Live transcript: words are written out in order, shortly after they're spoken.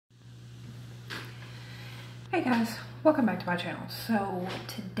Hey guys, welcome back to my channel. So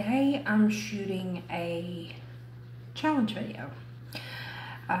today I'm shooting a challenge video.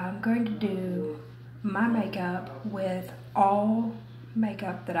 I'm going to do my makeup with all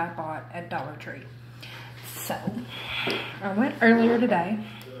makeup that I bought at Dollar Tree. So I went earlier today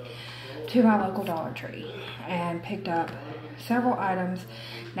to my local Dollar Tree and picked up several items.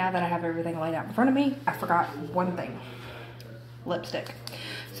 Now that I have everything laid out in front of me, I forgot one thing: lipstick.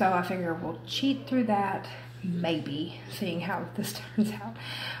 So I figure we'll cheat through that. Maybe, seeing how this turns out.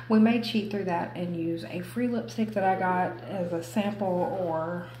 We may cheat through that and use a free lipstick that I got as a sample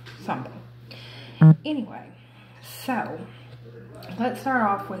or something. Anyway, so let's start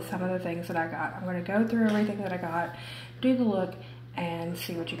off with some of the things that I got. I'm going to go through everything that I got, do the look, and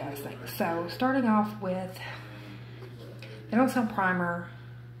see what you guys think. So starting off with, they don't sell primer.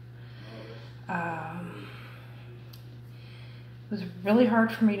 It was really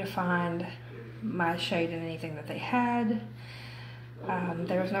hard for me to find my shade in anything that they had.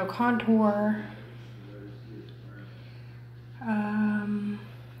 There was no contour,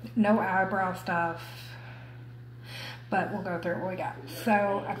 no eyebrow stuff, but we'll go through what we got.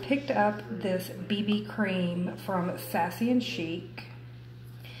 So I picked up this BB cream from Sassy Chic.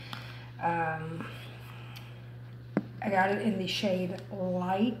 I got it in the shade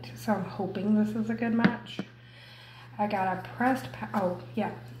Light, so I'm hoping this is a good match. I got a pressed,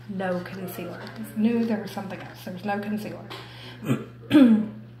 no concealer. I knew there was something else. There was no concealer. I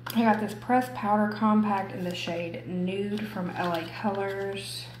got this pressed powder compact in the shade Nude from LA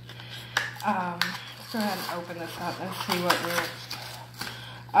Colors. Let's go ahead and open this up and see what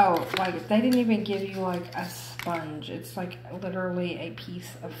we're... they didn't even give you like a sponge. It's like literally a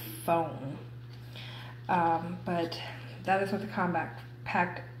piece of foam. But that is what the compact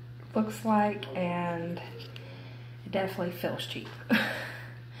pack looks like, and it definitely feels cheap.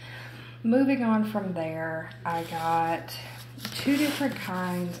 Moving on from there, I got two different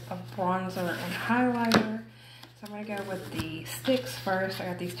kinds of bronzer and highlighter. So I'm going to go with the sticks first. I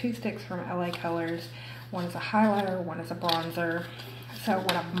got these two sticks from LA Colors. One is a highlighter, one is a bronzer. So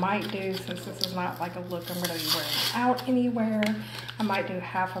what I might do, since this is not like a look I'm going to be wearing out anywhere, I might do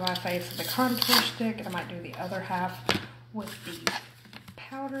half of my face with the contour stick, and I might do the other half with the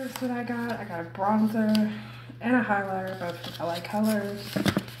powders that I got. I got a bronzer and a highlighter, both from LA Colors.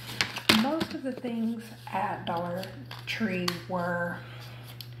 Most of the things at Dollar Tree were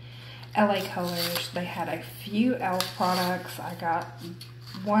LA Colors. They had a few e.l.f. products. I got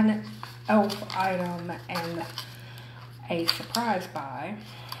one e.l.f. item and a surprise buy.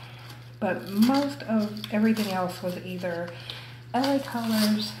 But most of everything else was either LA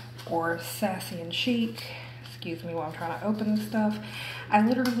Colors or Sassy Chic. Excuse me while I'm trying to open this stuff. I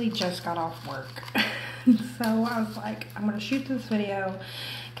literally just got off work. So I was like, I'm going to shoot this video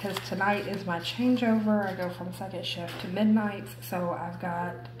because tonight is my changeover. I go from second shift to midnight, so I've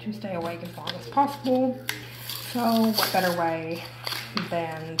got to stay awake as long as possible. So what better way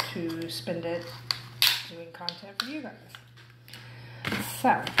than to spend it doing content for you guys.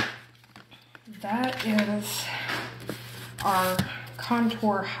 So that is our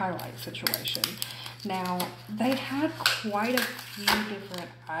contour highlight situation. Now, they had quite a few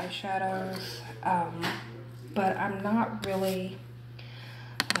different eyeshadows, but I'm not really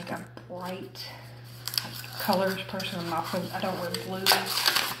like a bright colors person. I don't wear blues.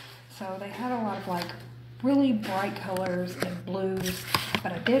 So they had a lot of like really bright colors and blues,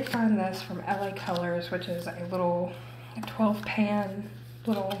 but I did find this from LA Colors, which is a little 12 pan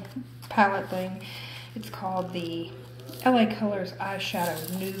little palette thing. It's called the LA Colors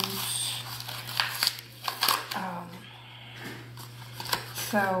Eyeshadow Nudes.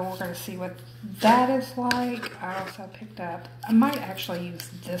 So we're going to see what that is like. I also picked up, I might actually use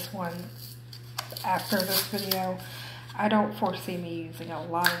this one after this video. I don't foresee me using a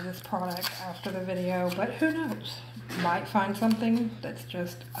lot of this product after the video, but who knows? Might find something that's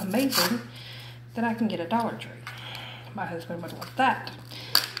just amazing that I can get at Dollar Tree. My husband would love that.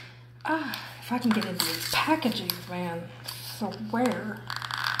 If I can get into these packaging, man, I swear.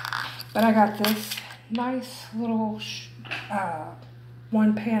 But I got this nice little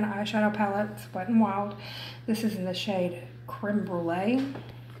one pan eyeshadow palette. It's Wet n Wild. This is in the shade Creme Brulee.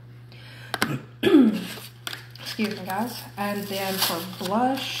 Excuse me, guys. And then for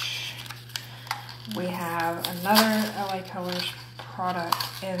blush, we have another LA Colors product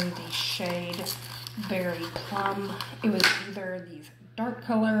in the shade Berry Plum. It was either these dark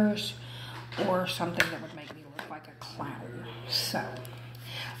colors or something that would make me look like a clown. So,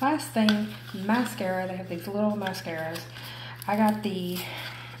 last thing, mascara. They have these little mascaras. I got the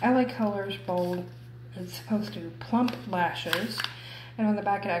LA Colors Bold. It's supposed to plump lashes. And on the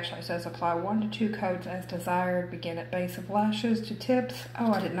back it actually says apply 1 to 2 coats as desired. Begin at base of lashes to tips.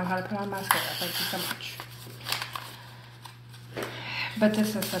 Oh, I didn't know how to put on mascara. Thank you so much. But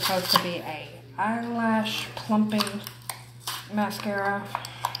this is supposed to be a eyelash plumping mascara.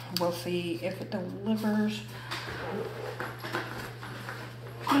 We'll see if it delivers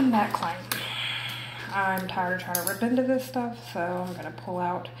on that claim. I'm tired of trying to rip into this stuff, so I'm going to pull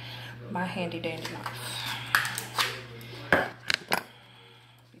out my handy dandy knife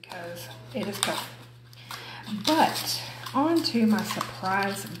because it is tough. But on to my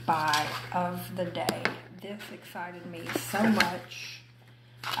surprise buy of the day. This excited me so much.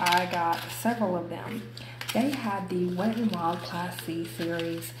 I got several of them. They had the Wet n Wild Class C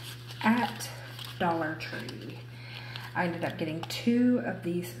series at Dollar Tree. I ended up getting 2 of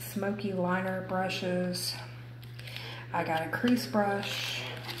these smoky liner brushes. I got a crease brush.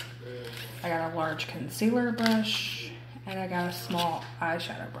 I got a large concealer brush. And I got a small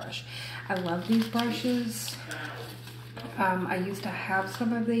eyeshadow brush. I love these brushes. I used to have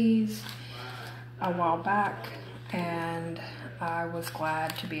some of these a while back, and I was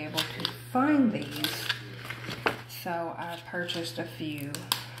glad to be able to find these. So I purchased a few.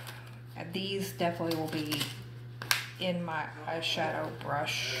 These definitely will be in my eyeshadow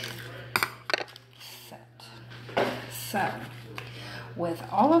brush set. So, with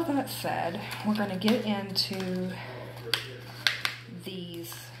all of that said, we're going to get into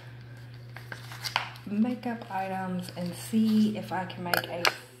these makeup items and see if I can make a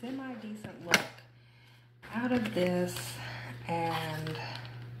semi-decent look out of this, and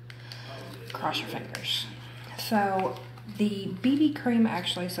cross your fingers. So the BB cream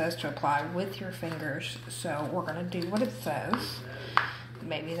actually says to apply with your fingers, so we're going to do what it says.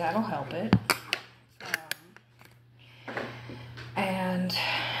 Maybe that'll help it. And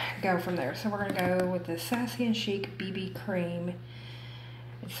go from there. So we're going to go with the Sassy Chic BB cream.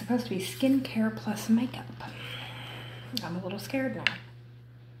 It's supposed to be skincare plus makeup. I'm a little scared now.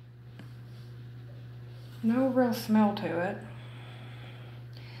 No real smell to it.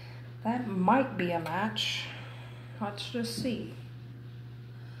 That might be a match. Let's just see.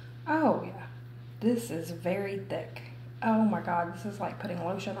 Oh yeah, this is very thick. Oh my god, this is like putting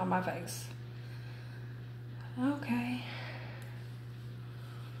lotion on my face. Okay.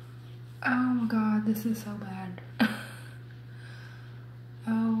 Oh my god, this is so bad.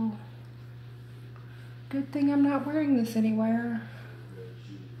 Oh. Good thing I'm not wearing this anywhere.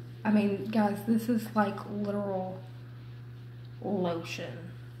 I mean, guys, this is like literal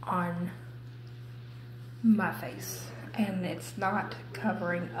lotion on my face, and it's not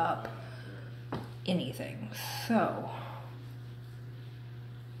covering up anything. So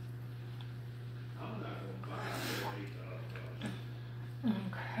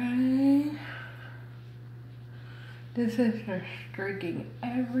okay, this is just streaking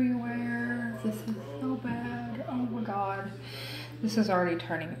everywhere. This is so bad. Oh my god, this is already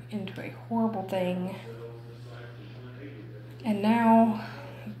turning into a horrible thing. And now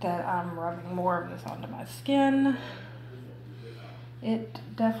that I'm rubbing more of this onto my skin, it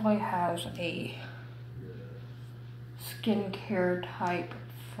definitely has a skincare type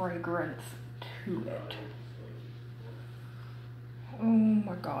fragrance to it. Oh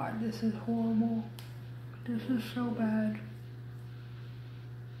my god, this is horrible. This is so bad.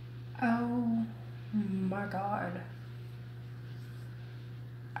 Oh my god.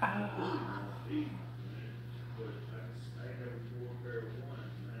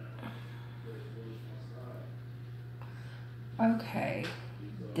 Okay,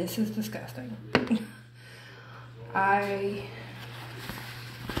 this is disgusting. I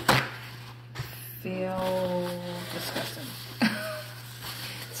feel disgusting.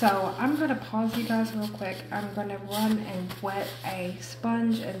 So I'm going to pause you guys real quick. I'm going to run and wet a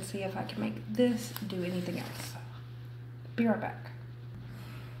sponge and see if I can make this do anything else. Be right back.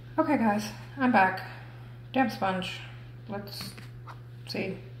 Okay guys, I'm back. Damp sponge. Let's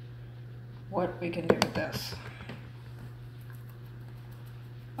see what we can do with this.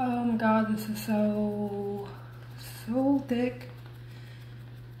 Oh my god, this is so thick.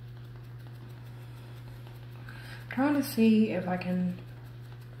 I'm trying to see if I can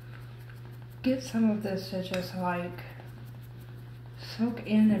get some of this to just like soak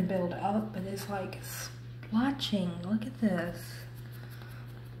in and build up, but it's like splotching. Look at this.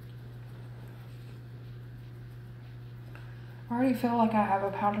 I already feel like I have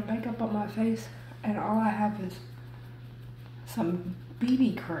a pound of makeup on my face, and all I have is some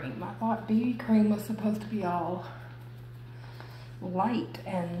BB cream. I thought BB cream was supposed to be all light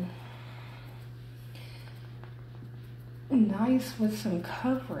and nice with some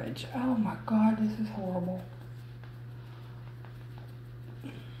coverage. Oh my god, this is horrible.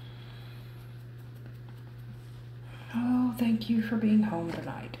 thank you for being home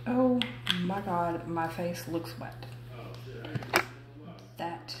tonight. Oh my God, my face looks wet.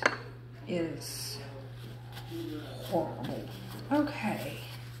 That is horrible. Okay.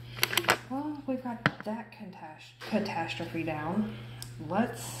 Well, we've got that catastrophe down.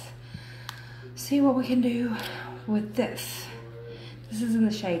 Let's see what we can do with this. This is in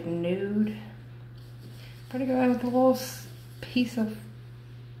the shade Nude. I'm gonna go in with a little piece of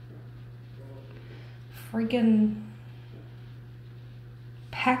freaking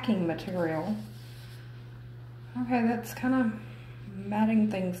packing material. Okay, that's kind of matting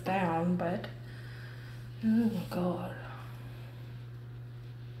things down, but oh my God.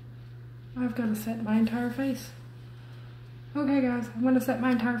 I've got to set my entire face. Okay guys, I'm gonna set my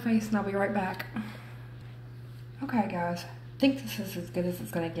entire face and I'll be right back. Okay guys, I think this is as good as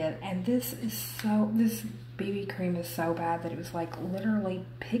it's gonna get, and this BB cream is so bad that it was like literally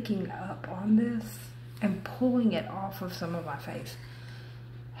picking up on this and pulling it off of some of my face.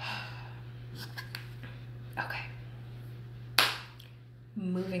 Okay.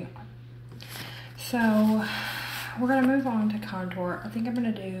 Moving on. So we're gonna move on to contour. I think I'm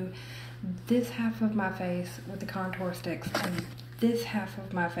gonna do this half of my face with the contour sticks and this half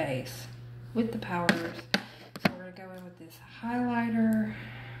of my face with the powders. So we're gonna go in with this highlighter.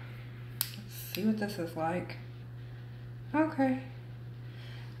 Let's see what this is like. Okay.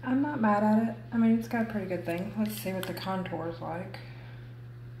 I'm not mad at it. I mean, it's got a pretty good thing. Let's see what the contour is like.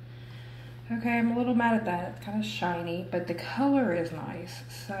 Okay, I'm a little mad at that. It's kind of shiny, but the color is nice.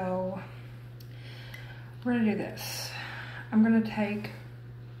 So we're gonna do this. I'm gonna take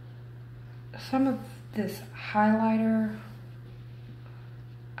some of this highlighter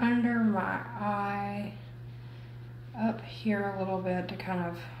under my eye, up here a little bit to kind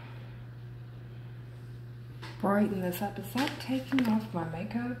of brighten this up. Is that taking off my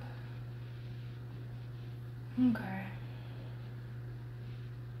makeup? Okay.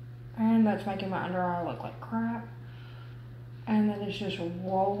 And that's making my under eye look like crap. And then it's just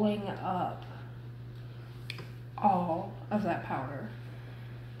rolling up all of that powder.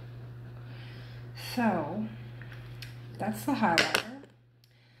 So, that's the highlighter.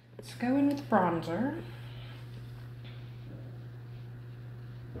 Let's go in with bronzer.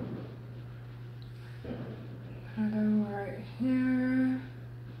 I'll go right here.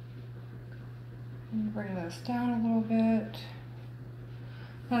 Bring this down a little bit.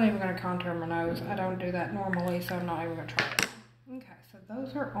 Not even going to contour my nose. I don't do that normally, so I'm not even going to try it. Okay, so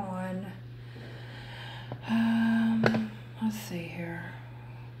those are on. Let's see here.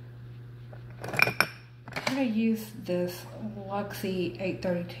 I'm going to use this Luxie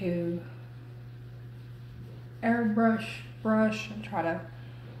 832 airbrush brush and try to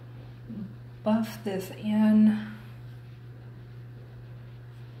buff this in.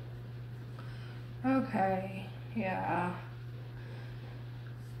 Okay, yeah.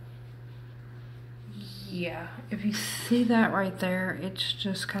 Yeah, if you see that right there, it's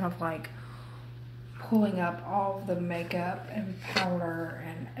just kind of like pulling up all of the makeup and powder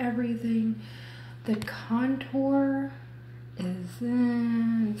and everything. The contour is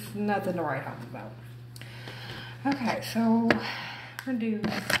it's nothing to write home about. Okay, so we're gonna do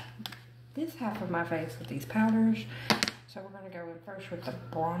this half of my face with these powders. So we're gonna go in first with the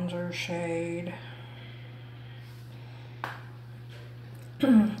bronzer shade.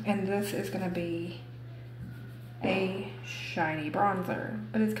 And this is gonna be a shiny bronzer,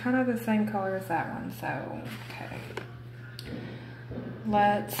 but it's kind of the same color as that one, so okay.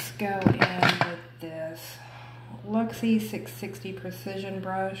 Let's go in with this Luxie 660 Precision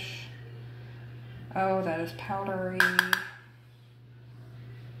brush. Oh, that is powdery.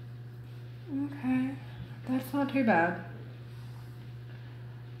 Okay, that's not too bad.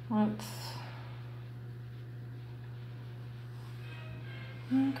 Let's...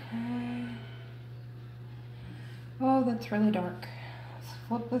 Okay. Oh, that's really dark. Let's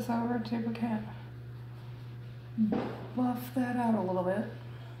flip this over and see if we can buff that out a little bit.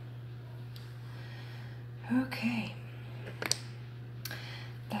 Okay.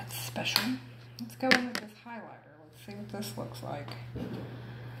 That's special. Let's go in with this highlighter. Let's see what this looks like.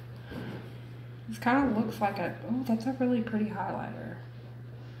 This kind of looks like a... Oh, that's a really pretty highlighter.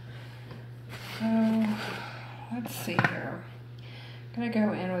 So, let's see here. I'm going to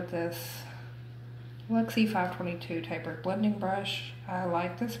go in with this Luxie 522 tapered blending brush. I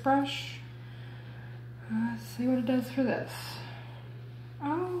like this brush. Let's see what it does for this.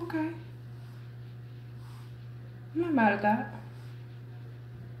 Oh, okay. I'm not mad at that.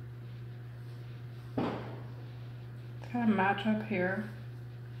 It's kind of match up here.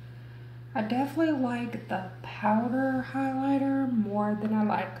 I definitely like the powder highlighter more than I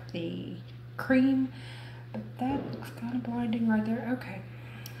like the cream, but that looks kind of blinding right there. Okay,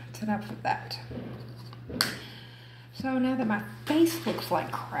 that's enough of that. So now that my face looks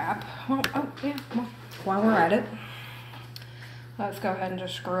like crap, well, while we're at it, let's go ahead and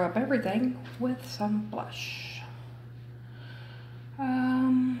just screw up everything with some blush.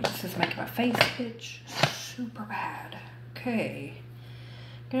 This is making my face itch super bad. Okay,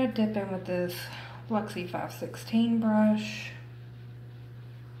 gonna dip in with this Luxie 516 brush.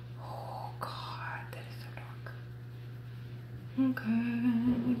 Oh God, that is so dark.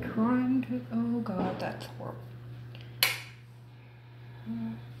 Okay, trying to, oh God, that's horrible.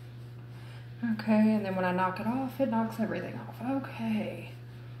 Okay, and then when I knock it off, it knocks everything off. Okay.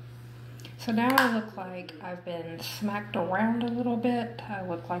 So now I look like I've been smacked around a little bit. I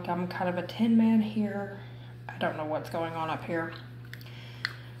look like I'm kind of a tin man here. I don't know what's going on up here.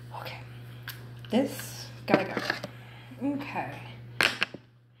 Okay. This, gotta go. Okay.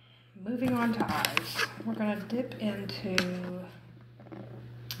 Moving on to eyes. We're gonna dip into,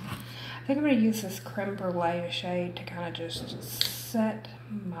 I think I'm gonna use this creme brulee shade to kind of just set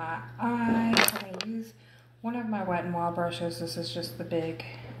my eye. I'm gonna use one of my Wet n Wild brushes. This is just the big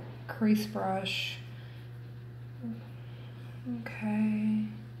crease brush. Okay.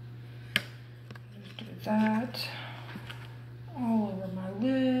 Just do that all over my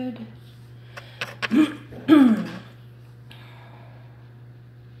lid.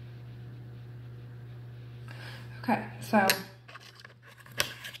 Okay, so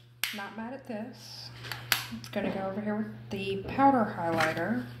not mad at this. I'm gonna go over here with the powder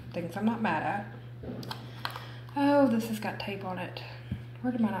highlighter, things I'm not mad at. Oh, this has got tape on it.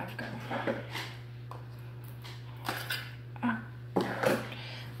 Where did my knife go? Ah.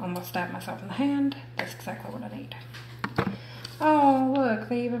 Almost stabbed myself in the hand. That's exactly what I need. Oh, look,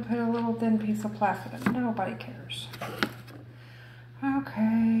 they even put a little thin piece of plastic in it. Nobody cares.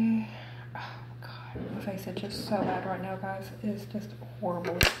 Okay. Oh, God. My face itches so bad right now, guys. It is just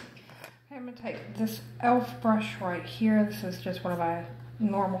horrible. Okay, I'm going to take this e.l.f. brush right here. This is just one of my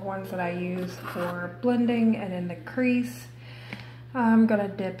normal ones that I use for blending and in the crease. I'm gonna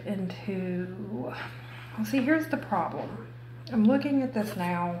dip into, well, see, here's the problem. I'm looking at this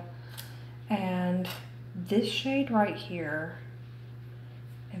now, and this shade right here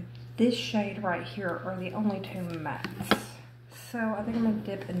and this shade right here are the only two mattes. So I think I'm gonna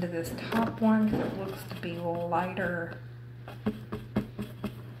dip into this top one because it looks to be lighter. Is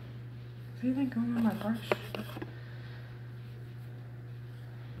anything going on my brush?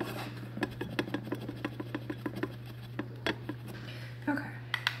 Okay.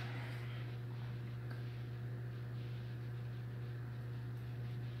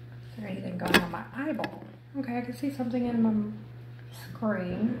 Is there anything going on my eyeball? Okay, I can see something in my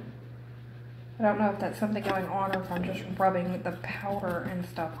screen. I don't know if that's something going on or if I'm just rubbing the powder and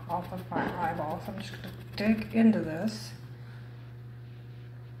stuff off of my eyeball. So I'm just going to dig into this.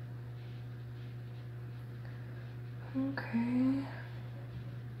 Okay.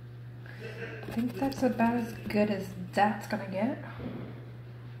 I think that's about as good as that's going to get.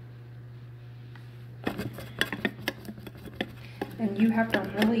 And you have to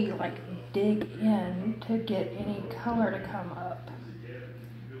really like dig in to get any color to come up.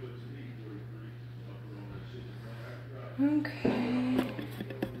 Okay. I'm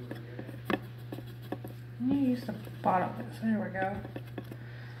going to use the bottom of this. There we go.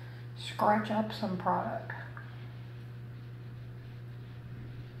 Scratch up some product.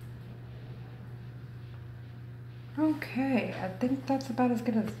 Okay, I think that's about as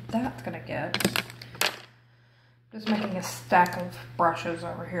good as that's going to get. Just making a stack of brushes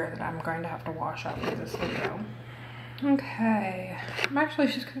over here that I'm going to have to wash up for this video. Okay, I'm actually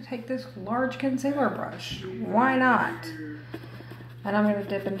just going to take this large concealer brush. Why not? And I'm going to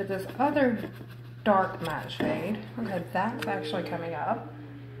dip into this other dark matte shade. Okay, that's actually coming up.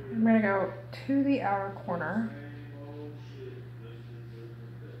 I'm going to go to the outer corner.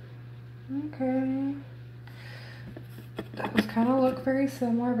 Okay. Those kind of look very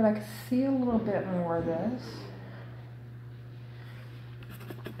similar, but I can see a little bit more of this.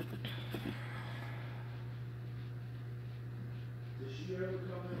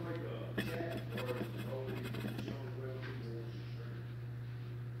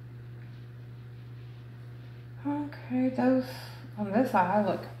 Okay, those on this eye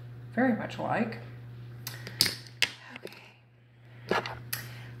look very much alike. Okay,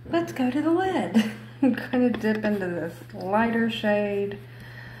 let's go to the lid. I'm gonna dip into this lighter shade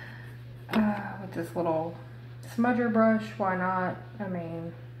with this little smudger brush. Why not? I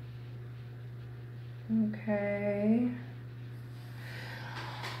mean, okay.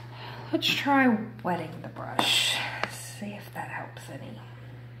 Let's try wetting the brush. See if that helps any.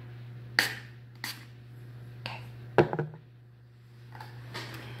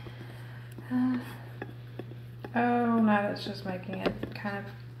 that, it's just making it kind of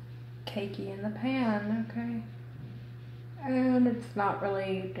cakey in the pan, okay? And it's not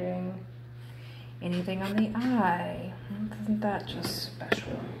really doing anything on the eye. Isn't that just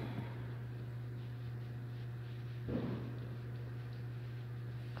special?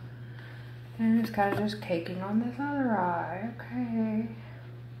 And it's kind of just caking on this other eye, okay?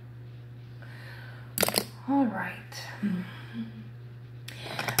 All right. I'm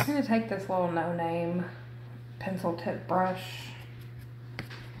gonna take this little no-name pencil tip brush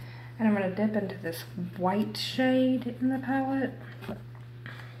and I'm gonna dip into this white shade in the palette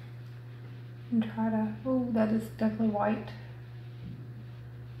and try to, oh, that is definitely white.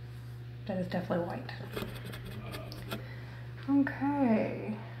 That is definitely white.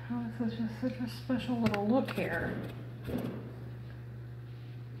 Okay. Oh, this is just such a special little look here.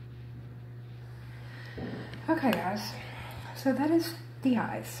 Okay, guys. So that is the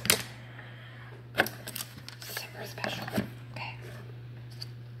eyes. Super special. Okay.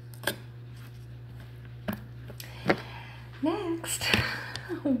 Next,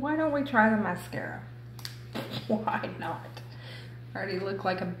 why don't we try the mascara? Why not? I already look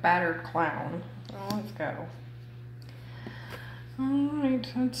like a battered clown. So let's go.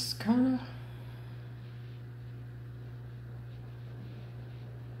 Alright, that's kind of...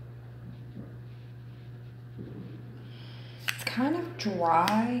 It's kind of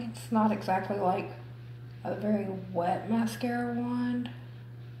dry. It's not exactly like a very wet mascara wand.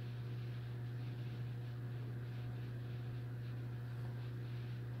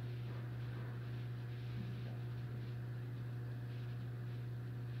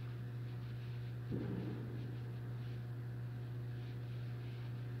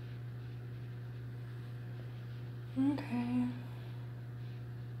 Okay.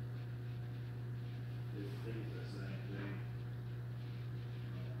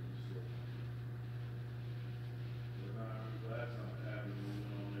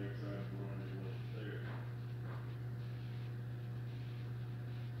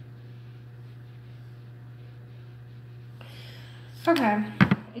 Okay,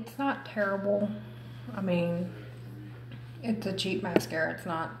 it's not terrible. I mean, it's a cheap mascara. It's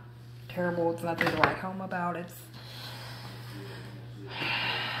not terrible. It's nothing to write home about. It's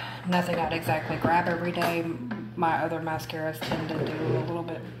nothing I'd exactly grab every day. My other mascaras tend to do a little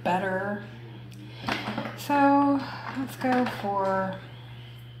bit better. So let's go for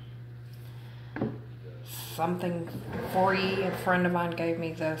something free. A friend of mine gave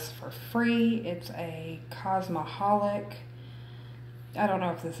me this for free. It's a Cosmoholic. I don't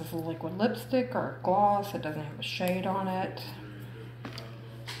know if this is a liquid lipstick or a gloss. It doesn't have a shade on it.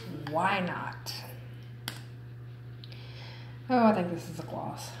 Why not? Oh, I think this is a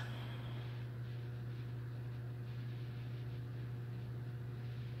gloss.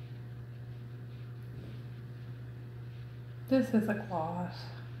 This is a gloss.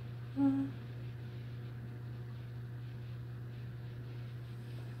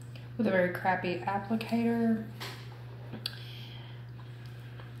 With a very crappy applicator.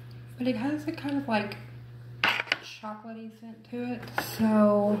 But it has a kind of like chocolatey scent to it.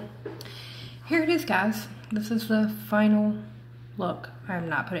 So here it is, guys. This is the final look. I'm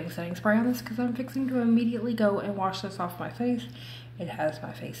not putting setting spray on this because I'm fixing to immediately go and wash this off my face. It has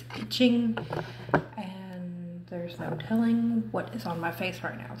my face itching and there's no telling what is on my face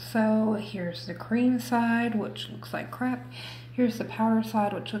right now. So here's the cream side, which looks like crap. Here's the powder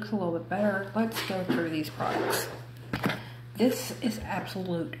side, which looks a little bit better. Let's go through these products. This is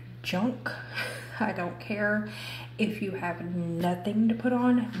absolute junk. I don't care if you have nothing to put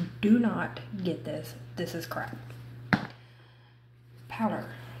on. Do not get this. This is crap. Powder.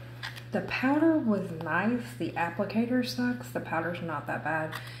 The powder was nice. The applicator sucks. The powder's not that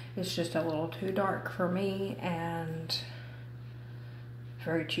bad. It's just a little too dark for me and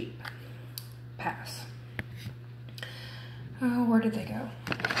very cheap. Pass. Oh, where did they go?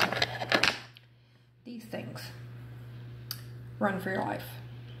 These things. Run for your life.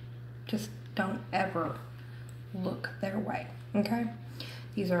 Just don't ever look their way, okay?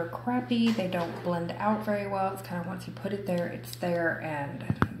 These are crappy. They don't blend out very well. It's kind of once you put it there, it's there, and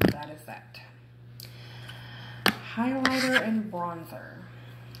that is that. Highlighter and bronzer.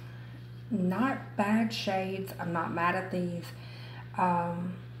 Not bad shades. I'm not mad at these.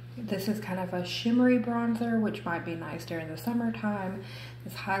 This is kind of a shimmery bronzer, which might be nice during the summertime.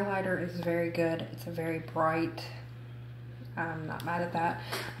 This highlighter is very good. It's a very bright. I'm not mad at that.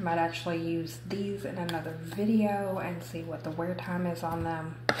 I might actually use these in another video and see what the wear time is on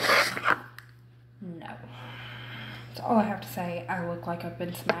them. No. That's all I have to say. I look like I've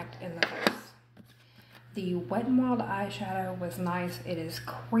been smacked in the face. The Wet n Wild eyeshadow was nice. It is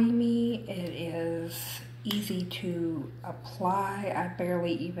creamy. It is easy to apply. I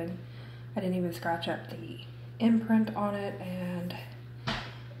didn't even scratch up the imprint on it, and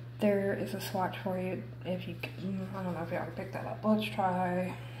there is a swatch for you if you can, I don't know if y'all can pick that up. Let's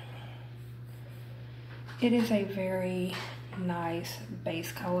try. It is a very nice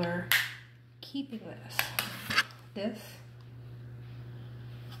base color. Keeping this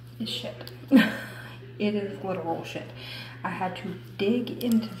is shit. It is literal shit. I had to dig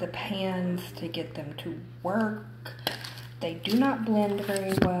into the pans to get them to work. They do not blend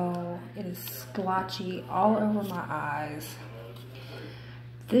very well. It is splotchy all over my eyes.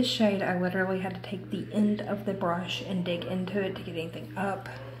 This shade, I literally had to take the end of the brush and dig into it to get anything up.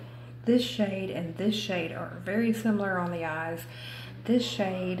 This shade and this shade are very similar on the eyes. This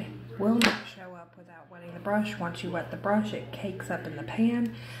shade will not show up without wetting the brush. Once you wet the brush, it cakes up in the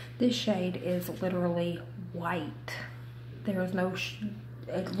pan. This shade is literally white. There is no,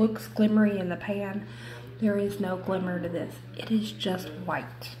 it looks glimmery in the pan. There is no glimmer to this. It is just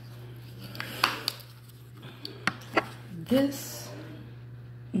white. This,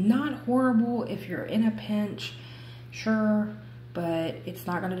 not horrible if you're in a pinch, sure, but it's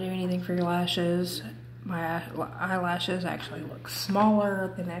not gonna do anything for your lashes. My eyelashes actually look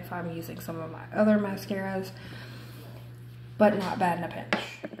smaller than if I'm using some of my other mascaras, but not bad in a pinch.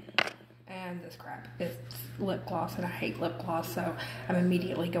 And this crap is lip gloss, and I hate lip gloss, so I'm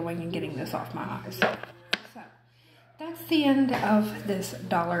immediately going and getting this off my eyes. So that's the end of this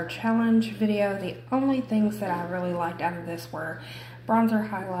dollar challenge video. The only things that I really liked out of this were bronzer,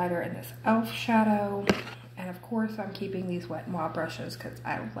 highlighter, and this e.l.f. shadow. And of course, I'm keeping these Wet n Wild brushes because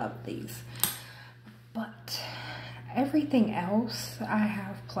I love these. But everything else I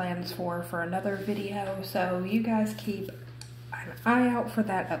have plans for another video, so you guys keep an eye out for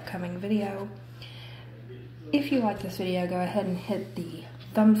that upcoming video. If you like this video, go ahead and hit the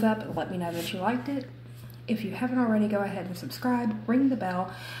thumbs up and let me know that you liked it. If you haven't already, go ahead and subscribe, ring the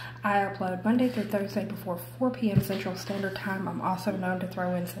bell. I upload Monday through Thursday before 4 p.m. Central Standard Time. I'm also known to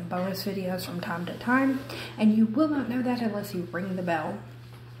throw in some bonus videos from time to time, and you will not know that unless you ring the bell.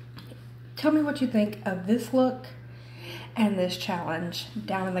 Tell me what you think of this look and this challenge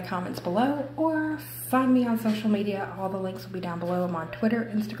down in the comments below, or find me on social media. All the links will be down below. I'm on Twitter,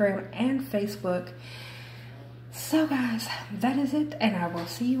 Instagram, and Facebook. So guys, that is it, and I will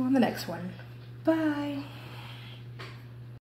see you on the next one. Bye.